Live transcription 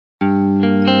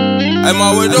Hey,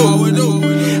 my window.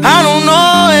 I don't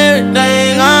know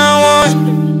everything I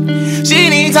want. She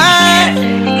need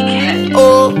time.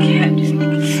 Oh,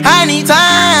 I need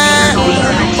time.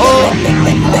 Oh,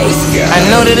 I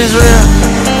know that it's real.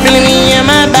 Feeling me in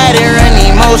my body,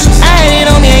 running emotions. I had it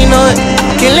on me, ain't know it.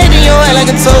 Can let in your head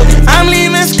like a toad. I'm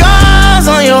leaving scars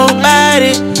on your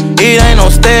body. It ain't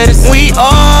no status. We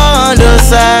all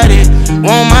undecided.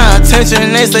 Want my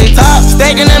attention, they say top.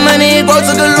 Stacking that money, it grow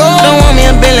to galore. Don't want me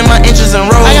a billion, my interest in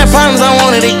roll. I got problems, I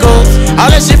wanted it go. All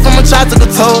that shit from a child took a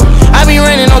toll. I be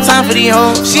running, no time for these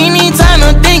hoes. She need time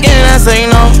to think and I say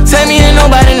no. Tell me and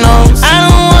nobody knows. I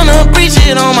don't wanna preach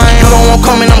it on my own. You don't want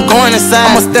coming, I'm going inside.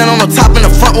 I'ma stand on the top in the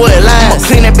front where it lies. I'ma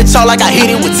clean that bitch out like I hit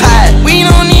it with Tide. We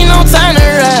don't need no time to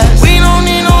rise. We don't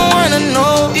need no one to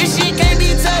know. This shit can't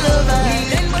be televised.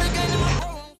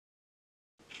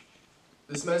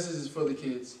 This message is for the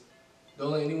kids.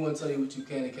 Don't let anyone tell you what you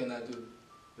can and cannot do.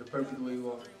 You're perfect the way you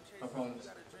are. I promise.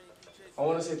 I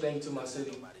want to say thank you to my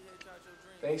city.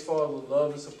 Thanks for all the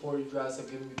love and support you guys have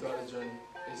given me throughout the journey.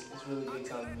 It's really big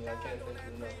time to me. I can't thank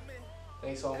you enough.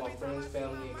 Thanks to all my friends,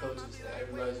 family, and coaches, and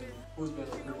everybody who's been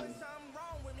recruiting me.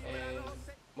 And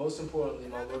most importantly,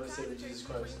 my Lord and Savior, Jesus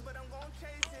Christ.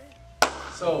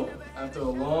 So, after a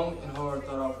long and hard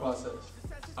thought-out process,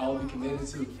 I will be committed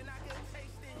to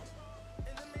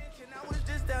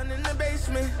Down in the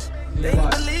basement, they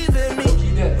believe in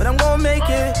me, but I'm gonna make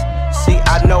it. See,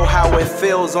 I know how it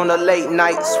feels on a late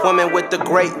night, swimming with the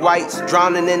great whites,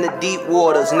 drowning in the deep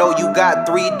waters. Know you got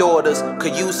 3 daughters,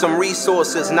 could use some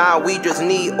resources. Nah, we just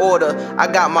need order. I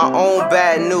got my own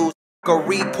bad news, a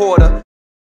reporter.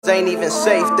 Ain't even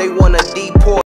safe, they wanna deport.